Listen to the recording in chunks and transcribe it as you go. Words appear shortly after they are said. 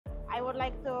I would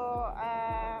like to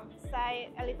say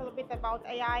a little bit about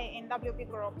AI in WP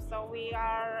Group. So we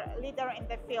are leader in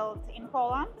the field in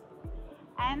Poland.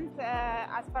 And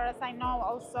as far as I know,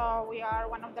 also we are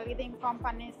one of the leading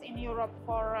companies in Europe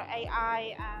for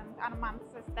AI and unmanned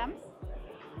systems.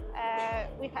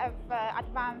 We have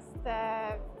advanced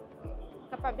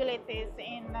capabilities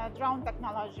in drone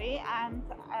technology, and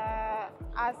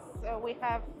as we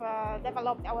have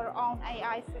developed our own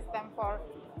AI system for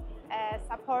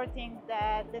supporting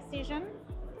the decision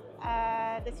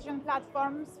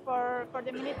platforms for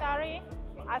the military,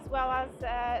 as well as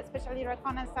especially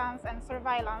reconnaissance and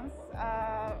surveillance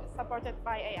supported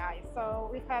by AI. So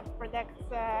we have products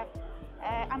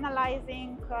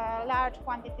analyzing large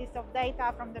quantities of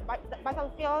data from the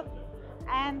battlefield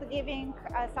and giving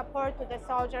support to the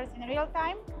soldiers in real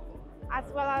time, as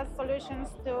well as solutions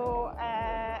to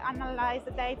analyze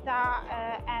the data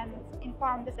and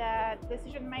inform the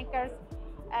decision makers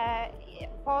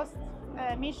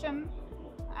post-mission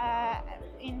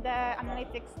in the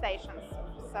analytic stations.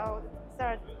 So there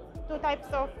are two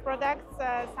types of products.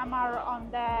 Some are on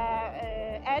the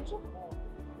edge,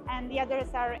 and the others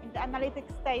are in the analytic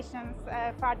stations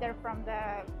farther from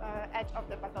the edge of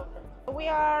the battlefield. We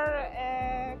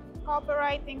are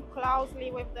cooperating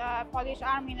closely with the Polish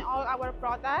Army in all our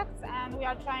products, and we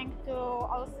are trying to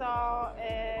also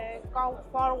go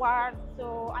forward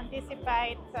to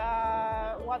anticipate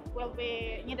what will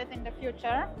be needed in the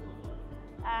future.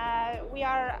 We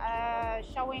are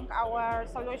showing our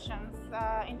solutions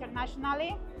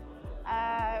internationally.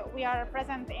 We are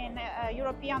present in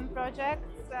European projects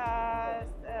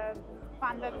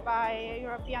funded by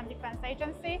European Defence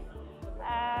Agency.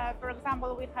 For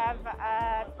example, we have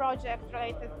a project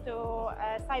related to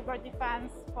cyber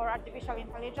defense for artificial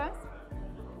intelligence,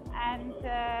 and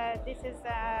this is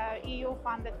an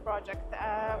EU-funded project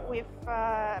with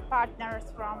partners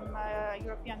from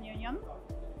European Union.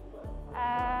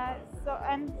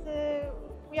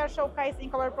 We are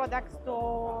showcasing our products to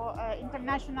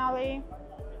internationally,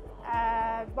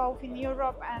 both in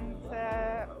Europe and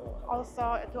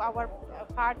also to our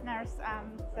partners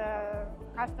and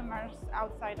customers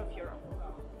outside of Europe.